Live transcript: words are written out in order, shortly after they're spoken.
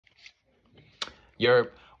Yerp,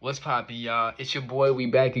 what's poppin', y'all? It's your boy, we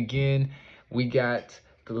back again. We got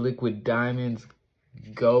the Liquid Diamonds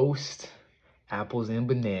Ghost Apples and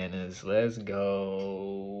Bananas. Let's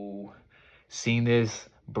go. Seen this,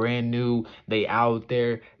 brand new. They out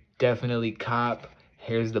there. Definitely cop.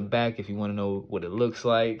 Here's the back if you want to know what it looks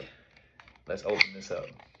like. Let's open this up.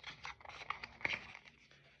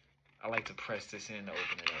 I like to press this in to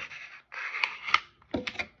open it up.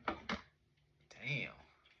 Damn.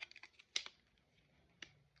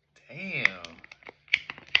 Damn.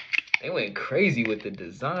 They went crazy with the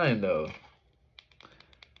design though.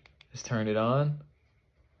 Let's turn it on.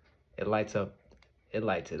 It lights up. It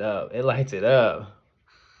lights it up. It lights it up.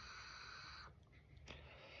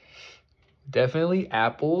 Definitely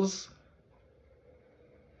apples.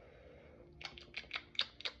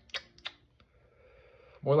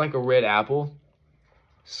 More like a red apple.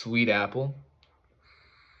 Sweet apple.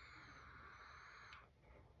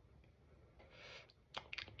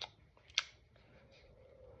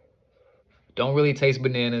 Don't really taste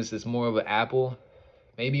bananas. It's more of an apple.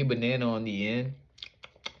 Maybe a banana on the end,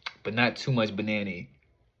 but not too much banana-y.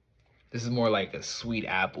 This is more like a sweet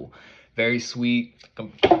apple. Very sweet.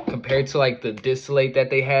 Compared to like the distillate that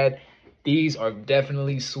they had, these are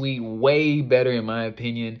definitely sweet. Way better in my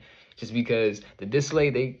opinion. Just because the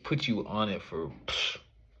distillate, they put you on it for,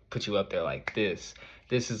 put you up there like this.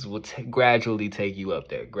 This is will gradually take you up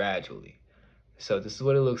there, gradually. So this is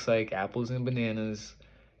what it looks like, apples and bananas.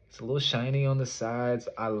 It's a little shiny on the sides.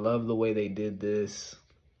 I love the way they did this.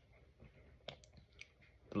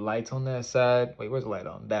 The lights on that side. Wait, where's the light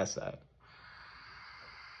on that side?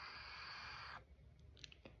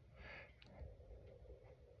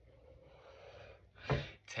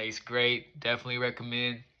 Tastes great. Definitely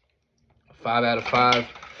recommend. 5 out of 5.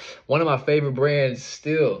 One of my favorite brands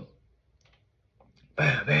still.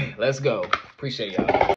 Bam, bam. Let's go. Appreciate y'all.